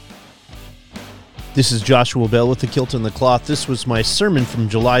This is Joshua Bell with the Kilt and the Cloth. This was my sermon from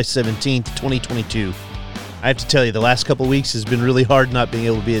July 17th, 2022. I have to tell you, the last couple weeks has been really hard not being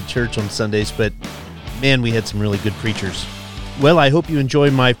able to be at church on Sundays, but man, we had some really good preachers. Well, I hope you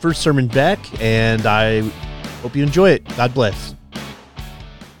enjoy my first sermon back, and I hope you enjoy it. God bless.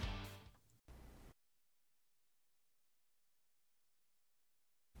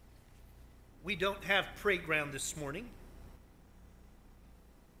 We don't have playground this morning.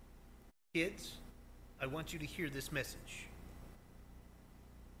 Kids, I want you to hear this message.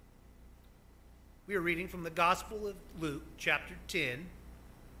 We are reading from the Gospel of Luke, chapter 10,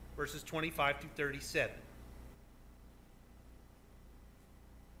 verses 25 through 37.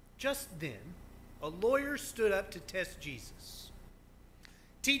 Just then, a lawyer stood up to test Jesus.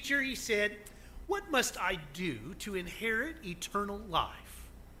 "Teacher," he said, "what must I do to inherit eternal life?"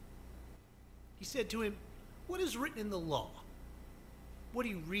 He said to him, "What is written in the law? What do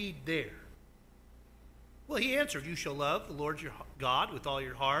you read there?" Well, he answered, "You shall love the Lord your God with all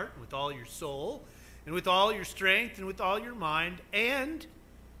your heart, and with all your soul, and with all your strength, and with all your mind, and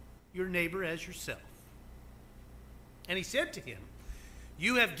your neighbor as yourself." And he said to him,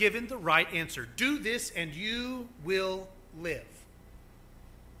 "You have given the right answer. Do this, and you will live."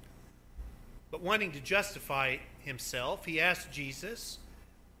 But wanting to justify himself, he asked Jesus,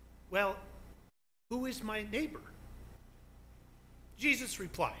 "Well, who is my neighbor?" Jesus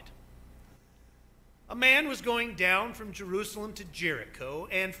replied, "A man was going down from Jerusalem to Jericho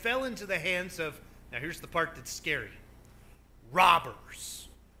and fell into the hands of," now here's the part that's scary, "robbers.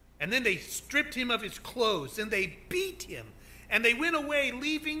 And then they stripped him of his clothes, and they beat him, and they went away,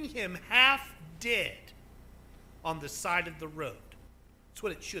 leaving him half dead on the side of the road." That's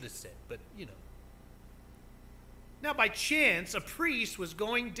what it should have said, but you know. Now by chance, a priest was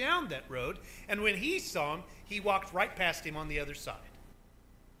going down that road, and when he saw him, he walked right past him on the other side.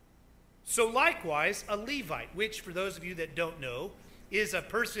 So likewise, a Levite, which for those of you that don't know, is a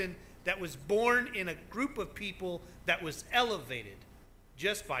person that was born in a group of people that was elevated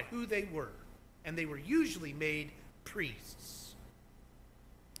just by who they were. And they were usually made priests.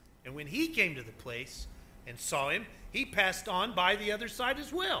 And when he came to the place and saw him, he passed on by the other side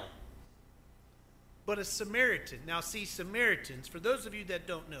as well. But a Samaritan, now see, Samaritans, for those of you that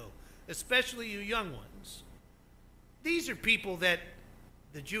don't know, especially you young ones, these are people that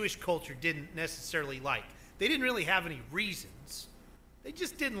the Jewish culture didn't necessarily like. They didn't really have any reasons. They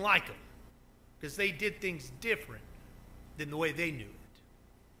just didn't like them because they did things different than the way they knew it.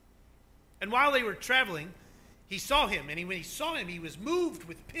 And while they were traveling, he saw him, and when he saw him, he was moved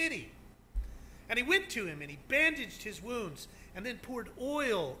with pity. And he went to him, and he bandaged his wounds, and then poured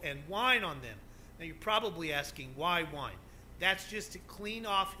oil and wine on them. Now you're probably asking, why wine? That's just to clean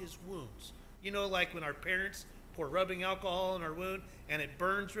off his wounds. You know, like when our parents pour rubbing alcohol on our wound and it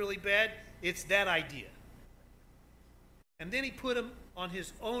burns really bad, it's that idea. And then he put him on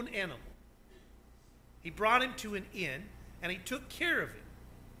his own animal. He brought him to an inn, and he took care of him.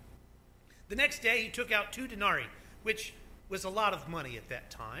 The next day he took out 2 denarii, which was a lot of money at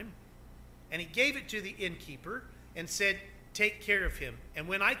that time, and he gave it to the innkeeper and said, "Take care of him, and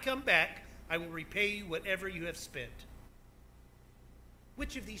when I come back, I will repay you whatever you have spent."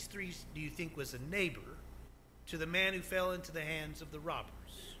 Which of these 3 do you think was a neighbor to the man who fell into the hands of the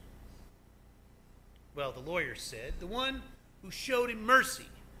robbers? Well, the lawyer said, "The one who showed him mercy."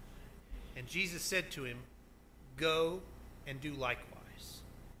 And Jesus said to him, "Go and do likewise."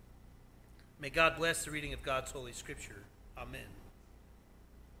 May God bless the reading of God's Holy Scripture. Amen.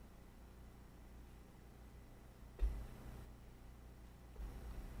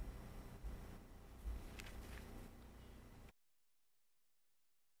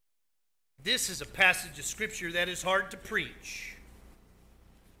 This is a passage of Scripture that is hard to preach.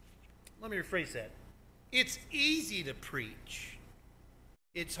 Let me rephrase that. It's easy to preach.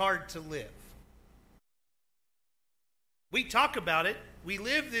 It's hard to live. We talk about it. We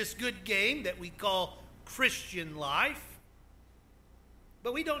live this good game that we call Christian life.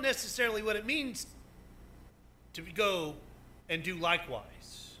 But we don't necessarily what it means to go and do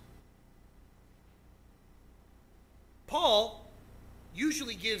likewise. Paul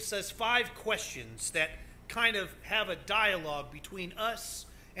usually gives us 5 questions that kind of have a dialogue between us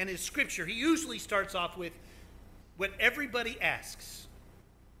and his scripture. He usually starts off with what everybody asks,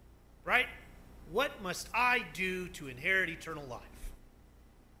 right? What must I do to inherit eternal life?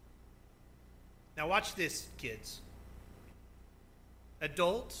 Now watch this, kids.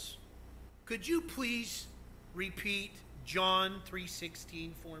 Adults, could you please repeat John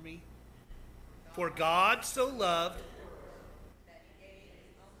 3:16 for me? For God so loved that he gave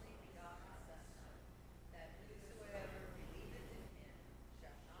his only begotten Son, that whosoever believeth in him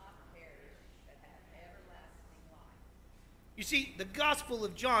shall not perish but have You see, the Gospel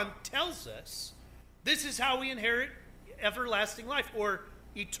of John tells us this is how we inherit everlasting life or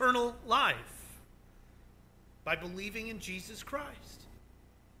eternal life, by believing in Jesus Christ.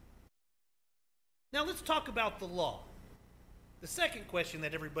 Now let's talk about the law. The second question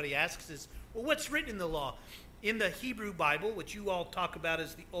that everybody asks is, well, what's written in the law? In the Hebrew Bible, which you all talk about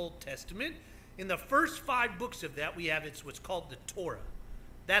as the Old Testament, in the first 5 books of that, we have what's called the Torah.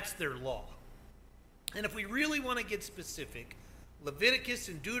 That's their law. And if we really want to get specific, Leviticus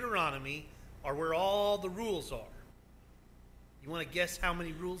and Deuteronomy are where all the rules are. You want to guess how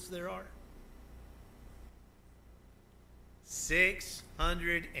many rules there are?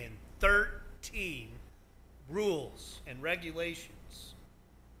 613 rules and regulations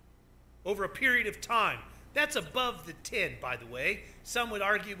over a period of time. That's above the 10, by the way. Some would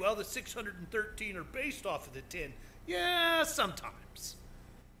argue, well, the 613 are based off of the 10. Yeah, sometimes.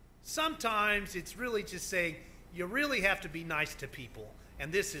 Sometimes it's really just saying you really have to be nice to people,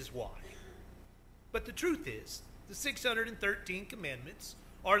 and this is why. But the truth is, the 613 commandments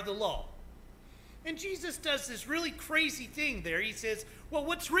are the law. And Jesus does this really crazy thing there. He says, well,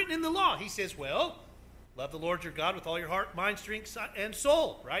 what's written in the law? He says, well, love the Lord your God with all your heart, mind, strength, and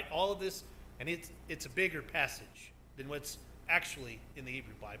soul, right? All of this, and it's a bigger passage than what's actually in the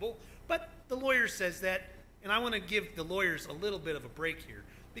Hebrew Bible. But the lawyer says that, and I want to give the lawyers a little bit of a break here,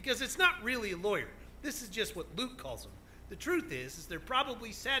 because it's not really a lawyer. This is just what Luke calls them. The truth is they're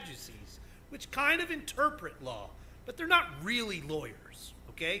probably Sadducees, which kind of interpret law, but they're not really lawyers,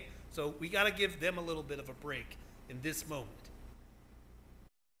 okay? So we got to give them a little bit of a break in this moment.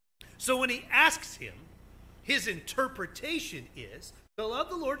 So when he asks him, his interpretation is to love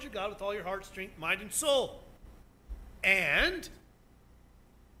the Lord your God with all your heart, strength, mind, and soul. And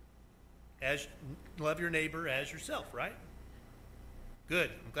love your neighbor as yourself, right? Good.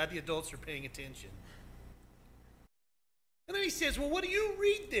 I'm glad the adults are paying attention. And then he says, well, what do you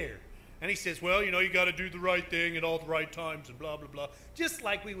read there? And he says, well, you got to do the right thing at all the right times and blah, blah, blah. Just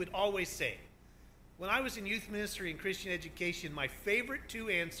like we would always say. When I was in youth ministry and Christian education, my favorite 2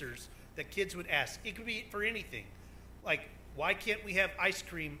 answers that kids would ask, it could be for anything. Like, why can't we have ice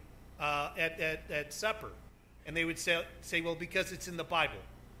cream at supper? And they would say, well, because it's in the Bible.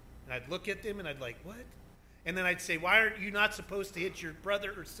 And I'd look at them and I'd like, what? And then I'd say, why are you not supposed to hit your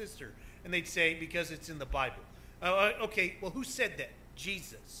brother or sister? And they'd say, because it's in the Bible. Okay, well, who said that?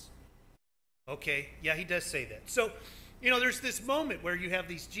 Jesus. Okay, yeah, he does say that. So, there's this moment where you have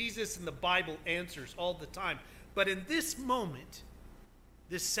these Jesus and the Bible answers all the time. But in this moment,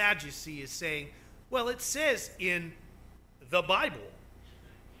 this Sadducee is saying, well, it says in the Bible,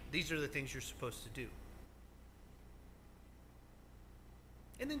 these are the things you're supposed to do.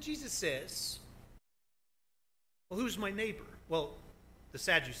 And then Jesus says, well, who's my neighbor? Well, the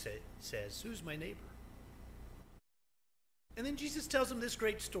Sadducee says, who's my neighbor? And then Jesus tells him this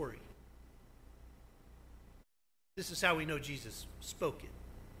great story. This is how we know Jesus spoke it.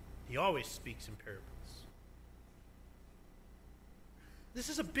 He always speaks in parables. This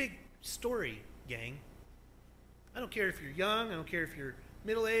is a big story, gang. I don't care if you're young. I don't care if you're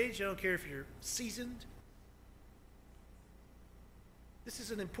middle-aged. I don't care if you're seasoned. This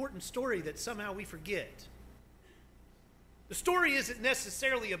is an important story that somehow we forget. The story isn't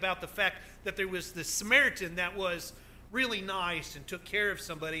necessarily about the fact that there was this Samaritan that was really nice and took care of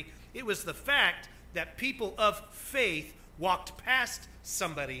somebody. It was the fact that people of faith walked past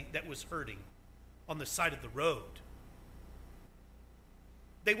somebody that was hurting on the side of the road.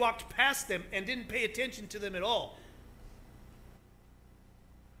 They walked past them and didn't pay attention to them at all.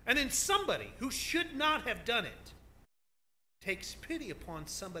 And then somebody who should not have done it takes pity upon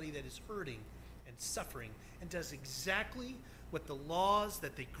somebody that is hurting and suffering and does exactly what the laws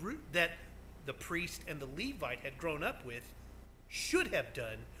that the priest and the Levite had grown up with should have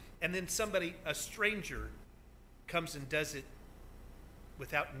done. And then somebody, a stranger, comes and does it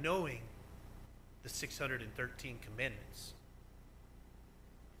without knowing the 613 commandments.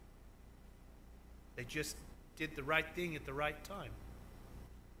 They just did the right thing at the right time.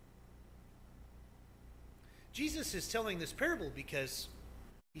 Jesus is telling this parable because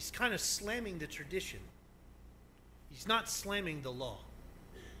he's kind of slamming the tradition. He's not slamming the law.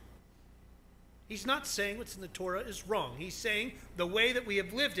 He's not saying what's in the Torah is wrong. He's saying the way that we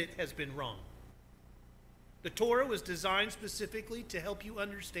have lived it has been wrong. The Torah was designed specifically to help you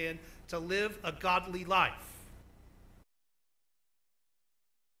understand to live a godly life.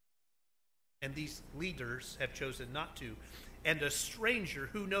 And these leaders have chosen not to. And a stranger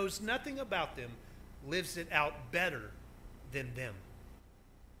who knows nothing about them lives it out better than them.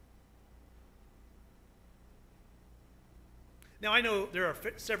 Now, I know there are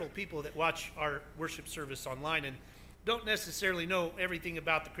several people that watch our worship service online, and don't necessarily know everything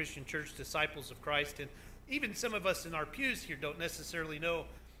about the Christian church, Disciples of Christ, and even some of us in our pews here don't necessarily know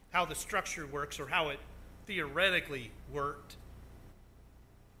how the structure works or how it theoretically worked.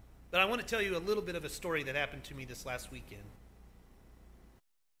 But I want to tell you a little bit of a story that happened to me this last weekend.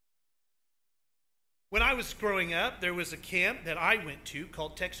 When I was growing up, there was a camp that I went to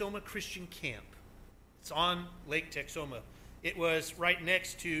called Texoma Christian Camp. It's on Lake Texoma. It was right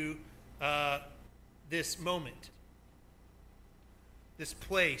next to this moment, this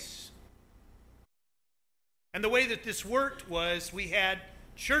place. And the way that this worked was we had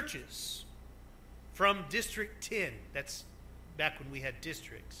churches from District 10. That's back when we had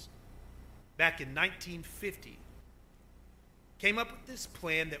districts. Back in 1950. Came up with this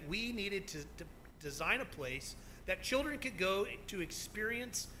plan that we needed to design a place that children could go to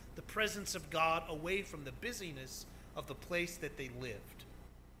experience the presence of God away from the busyness of the place that they lived.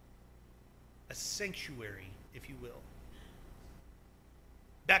 A sanctuary, if you will.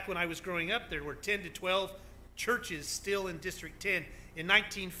 Back when I was growing up, there were 10 to 12 churches still in District 10. In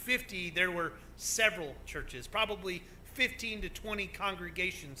 1950, there were several churches, probably 15 to 20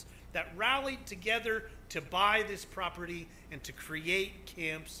 congregations that rallied together to buy this property and to create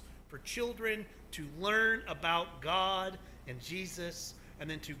camps for children to learn about God and Jesus, and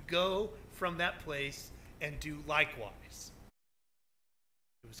then to go from that place and do likewise.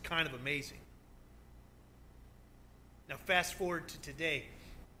 It was kind of amazing. Now fast forward to today.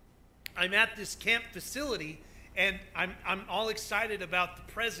 I'm at this camp facility, and I'm all excited about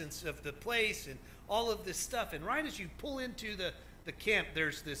the presence of the place and all of this stuff. And right as you pull into the camp,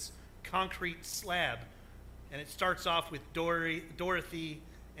 there's this concrete slab, and it starts off with Dorothy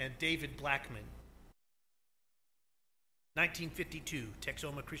and David Blackman. 1952,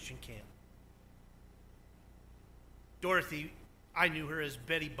 Texoma Christian Camp. Dorothy, I knew her as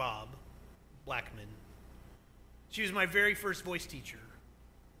Betty Bob Blackman. She was my very first voice teacher.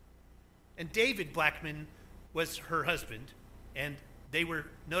 And David Blackman was her husband, and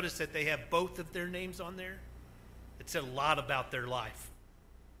notice that they have both of their names on there. It said a lot about their life.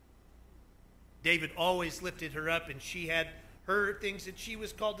 David always lifted her up, and she had her things that she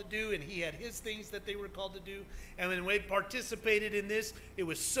was called to do, and he had his things that they were called to do. And when we participated in this, it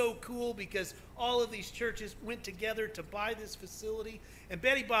was so cool because all of these churches went together to buy this facility, and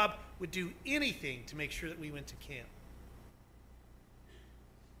Betty Bob would do anything to make sure that we went to camp.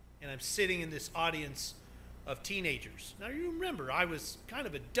 And I'm sitting in this audience of teenagers. Now you remember, I was kind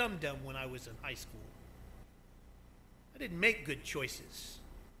of a dum-dum when I was in high school. I didn't make good choices.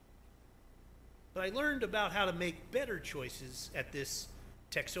 But I learned about how to make better choices at this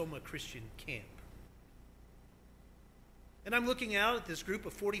Texoma Christian Camp. And I'm looking out at this group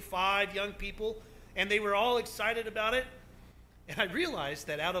of 45 young people, and they were all excited about it. And I realized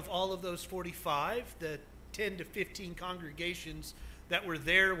that out of all of those 45, the 10 to 15 congregations that were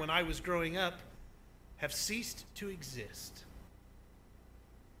there when I was growing up have ceased to exist.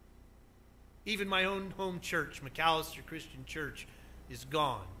 Even my own home church, McAllister Christian Church, is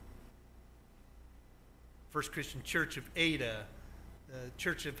gone. First Christian Church of Ada, the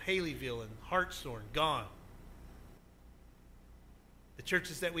Church of Haleyville and Hartshorn, gone. The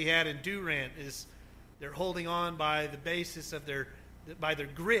churches that we had in Durant they're holding on by the basis of their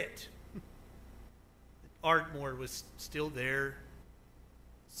grit. Ardmore was still there.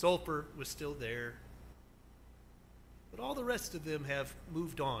 Sulphur was still there. But all the rest of them have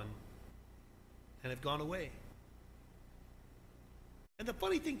moved on and have gone away. And the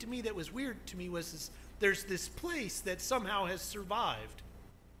funny thing to me that was weird to me was there's this place that somehow has survived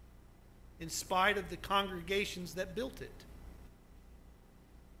in spite of the congregations that built it,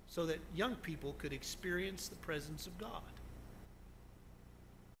 so that young people could experience the presence of God.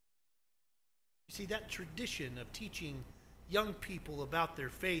 You see, that tradition of teaching young people about their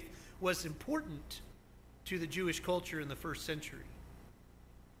faith was important to the Jewish culture in the first century.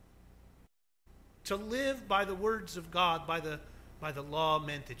 To live by the words of God, by the law,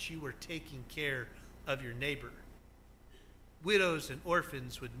 meant that you were taking care of your neighbor. Widows and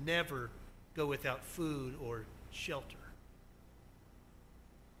orphans would never go without food or shelter.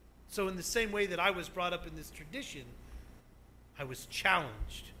 So in the same way that I was brought up in this tradition, I was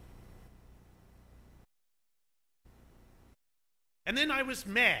challenged. And then I was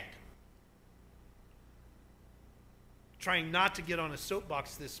mad. Trying not to get on a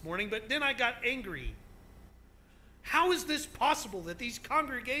soapbox this morning, but then I got angry. How is this possible that these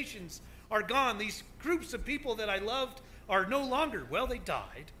congregations are gone? These groups of people that I loved are no longer. Well, they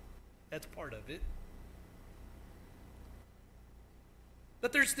died. That's part of it.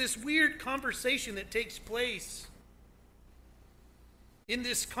 But there's this weird conversation that takes place. In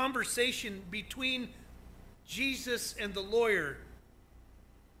this conversation between Jesus and the lawyer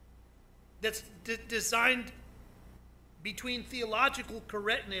that's designed between theological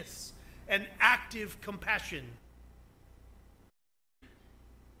correctness and active compassion.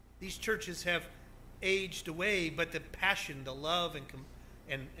 These churches have aged away, but the passion, the love,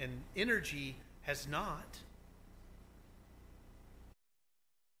 and energy has not.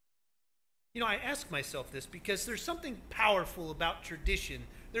 I ask myself this because there's something powerful about tradition.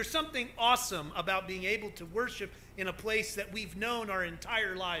 There's something awesome about being able to worship in a place that we've known our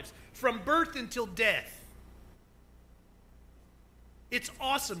entire lives, from birth until death. It's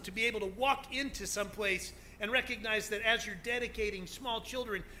awesome to be able to walk into some place and recognize that as you're dedicating small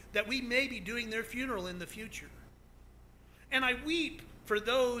children, that we may be doing their funeral in the future. And I weep for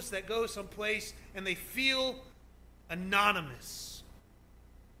those that go someplace and they feel anonymous.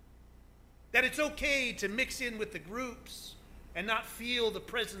 That it's okay to mix in with the groups and not feel the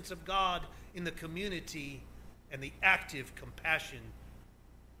presence of God in the community and the active compassion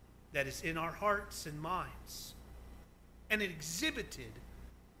that is in our hearts and minds. And exhibited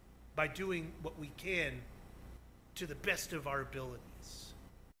by doing what we can to the best of our abilities.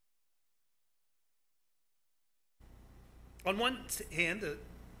 On one hand,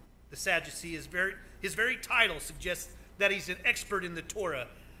 the Sadducee, his very title suggests that he's an expert in the Torah,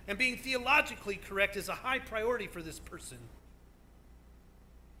 and being theologically correct is a high priority for this person.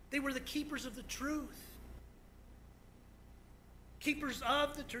 They were the keepers of the truth, keepers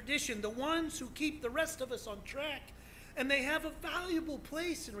of the tradition, the ones who keep the rest of us on track, and they have a valuable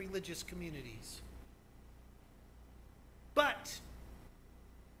place in religious communities. But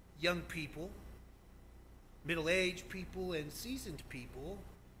young people, middle-aged people, and seasoned people,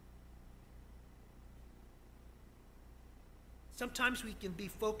 sometimes we can be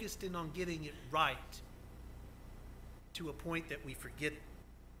focused in on getting it right to a point that we forget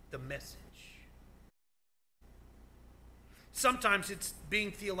the message. Sometimes it's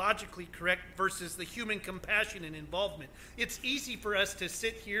being theologically correct versus the human compassion and involvement. It's easy for us to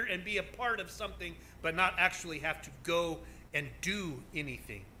sit here and be a part of something, but not actually have to go and do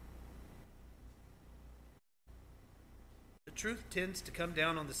anything. The truth tends to come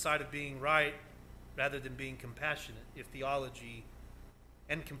down on the side of being right rather than being compassionate. If theology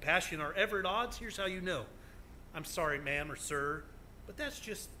and compassion are ever at odds, here's how you know. I'm sorry, ma'am or sir, but that's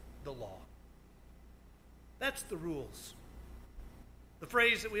just the law. That's the rules. The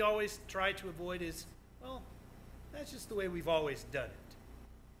phrase that we always try to avoid is, well, that's just the way we've always done it.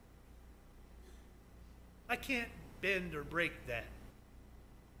 I can't bend or break that.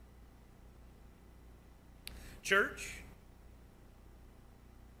 Church,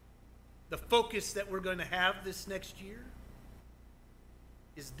 the focus that we're going to have this next year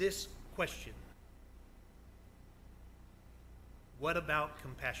is this question. What about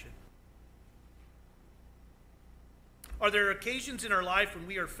compassion? Are there occasions in our life when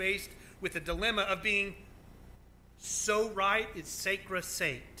we are faced with the dilemma of being so right it's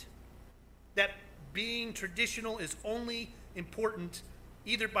sacrosanct, that being traditional is only important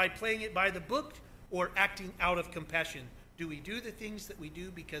either by playing it by the book or acting out of compassion? Do we do the things that we do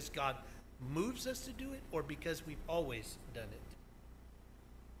because God moves us to do it, or because we've always done it?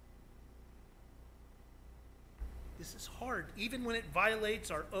 This is hard, even when it violates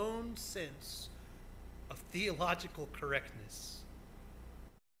our own sense of theological correctness.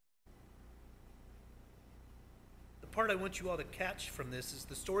 The part I want you all to catch from this is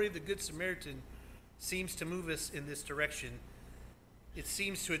the story of the Good Samaritan seems to move us in this direction. It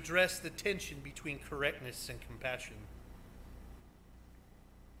seems to address the tension between correctness and compassion.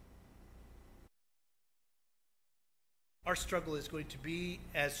 Our struggle is going to be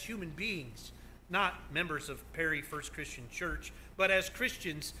as human beings, not members of Perry First Christian Church, but as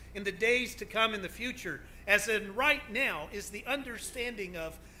Christians in the days to come in the future, as in right now, is the understanding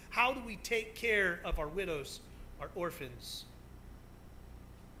of how do we take care of our widows, our orphans,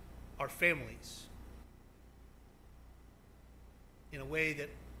 our families, in a way that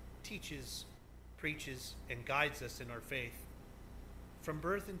teaches, preaches, and guides us in our faith from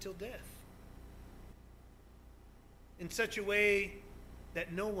birth until death, in such a way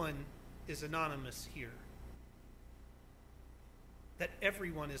that no one is anonymous here, that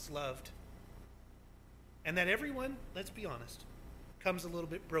everyone is loved, and that everyone, let's be honest, comes a little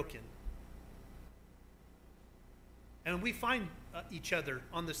bit broken. And we find each other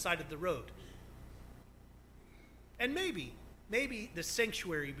on the side of the road. And maybe the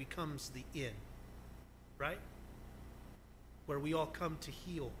sanctuary becomes the inn, right? Where we all come to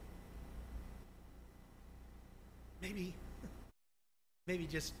heal. Maybe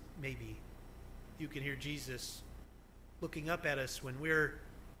just maybe, you can hear Jesus looking up at us when we're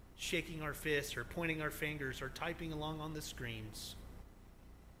shaking our fists or pointing our fingers or typing along on the screens,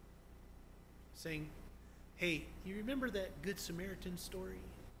 saying, hey, you remember that Good Samaritan story?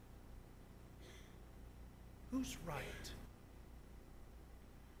 Who's right?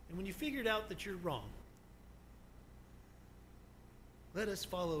 And when you figured out that you're wrong, let us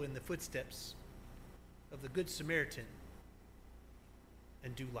follow in the footsteps of the Good Samaritan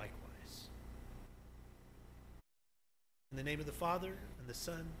and do likewise. In the name of the Father, and the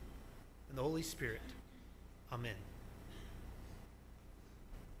Son, and the Holy Spirit. Amen.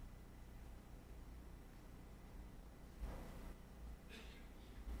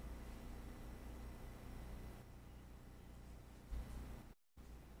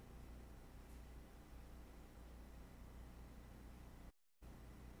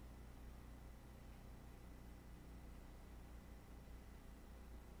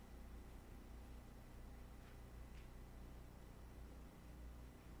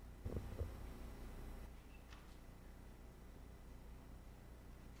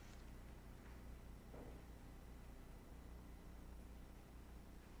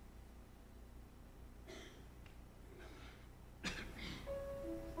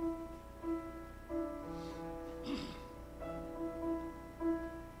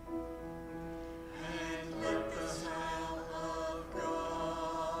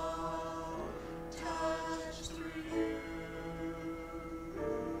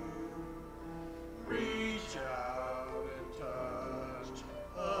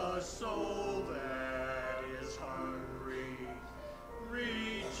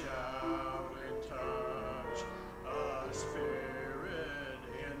 Spirit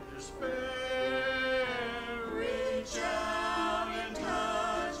in despair.